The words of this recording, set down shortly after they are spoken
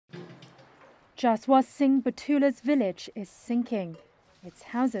Jaswant Singh Batula's village is sinking, its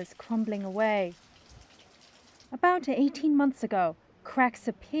houses crumbling away. About 18 months ago, cracks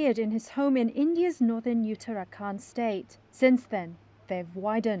appeared in his home in India's northern Uttarakhand state. Since then, they've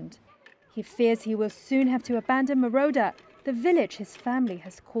widened. He fears he will soon have to abandon Maroda, the village his family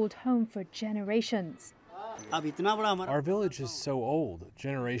has called home for generations. Our village is so old.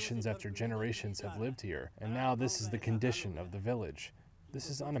 Generations after generations have lived here, and now this is the condition of the village. This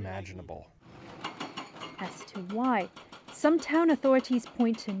is unimaginable. As to why, some town authorities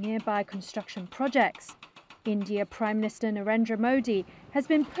point to nearby construction projects. India Prime Minister Narendra Modi has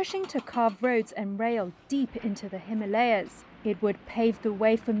been pushing to carve roads and rail deep into the Himalayas. It would pave the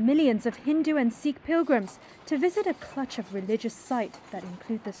way for millions of Hindu and Sikh pilgrims to visit a clutch of religious sites that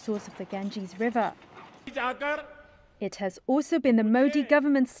include the source of the Ganges River. It has also been the Modi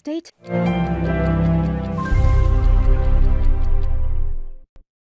government's stated